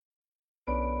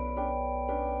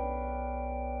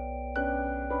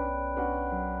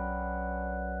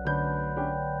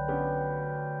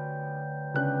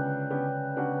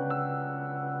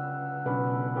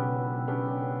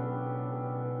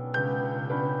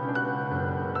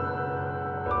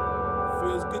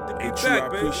Hey, Tru, I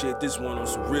appreciate this one on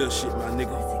some real shit, my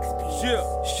nigga.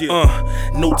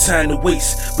 No time to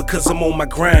waste, because I'm on my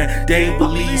grind. They ain't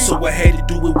believe, so I had to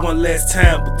do it one last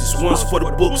time. But this one's for the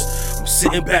books. I'm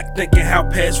sitting back thinking how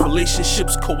past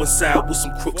relationships coincide with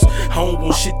some crooks. I don't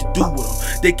want shit to do with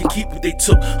them. They can keep what they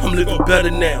took. I'm living better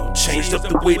now. Changed up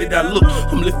the way that I look.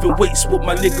 I'm lifting weights with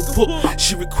my nigga Book.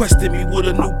 She requested me with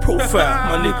a new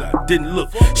profile. My nigga, I didn't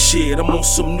look. Shit, I'm on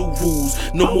some new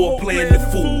rules. No more playing the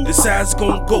fool. This how it's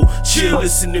gonna go. Chill,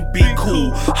 listen, and be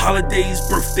cool. Holidays,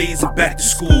 birthdays, and back to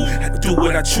school. I do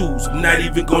what I choose. I'm not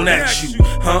even gonna ask you.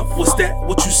 Huh? What's that?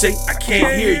 What you say? I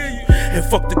can't hear you. And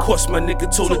fuck the course, my nigga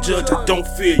told the judge I don't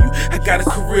fear you. I got a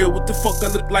career, what the fuck I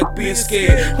look like being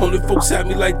scared? Only folks have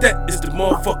me like that is the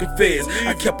motherfucking feds.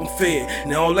 I kept them fed,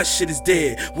 now all that shit is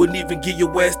dead. Wouldn't even give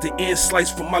your ass the end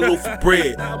slice from my loaf of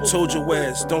bread. Told your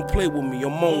ass, don't play with me,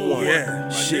 I'm on one. Yeah,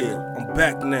 shit, I'm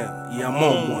back now, yeah, I'm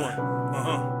on one.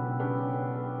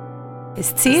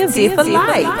 It's TMV for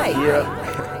life. Yeah.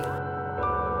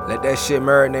 Let that shit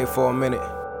marinate for a minute.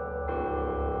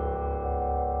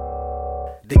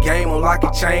 The game on lock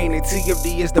and chain, and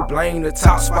TFD is to blame. The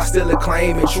top spot still a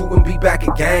claim, and Tru gon' be back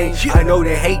again. I know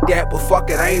they hate that, but fuck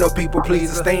it, I ain't no people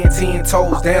pleaser. Staying 10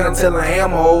 toes down until I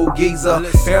am a old geezer.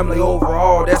 Family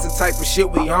overall, that's the type of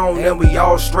shit we on, and we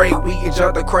all straight. We each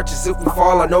other crutches if we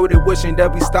fall. I know they wishing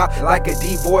that we stop like a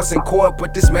divorce in court,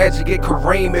 but this magic get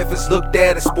Kareem if it's looked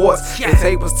at as sports. The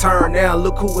tables turn now,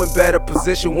 look who in better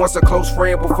position. Once a close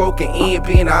friend before can end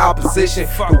being the opposition.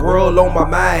 The world on my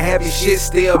mind, having shit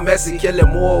still messy, killing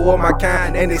more of my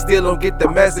kind, and they still don't get the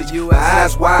message.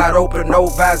 Eyes wide open, no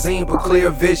Visine, but clear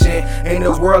vision. And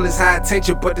this world is high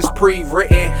tension, but it's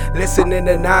pre-written. Listening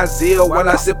to Nazil while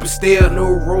I sip a still.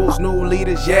 New rules, new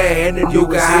leaders, yeah, and the new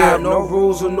guy. No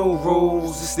rules or no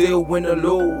rules, it's still win or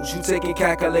lose. You taking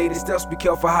calculated steps, be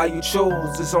careful how you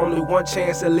choose. There's only one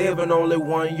chance of living, only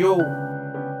one you.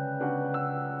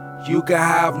 You can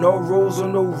have no rules or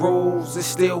no rules, it's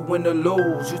still win or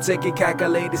lose. You taking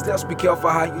calculated steps, be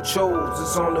careful how you choose.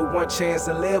 It's only one chance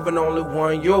to live and only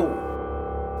one you.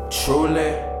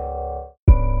 Truly.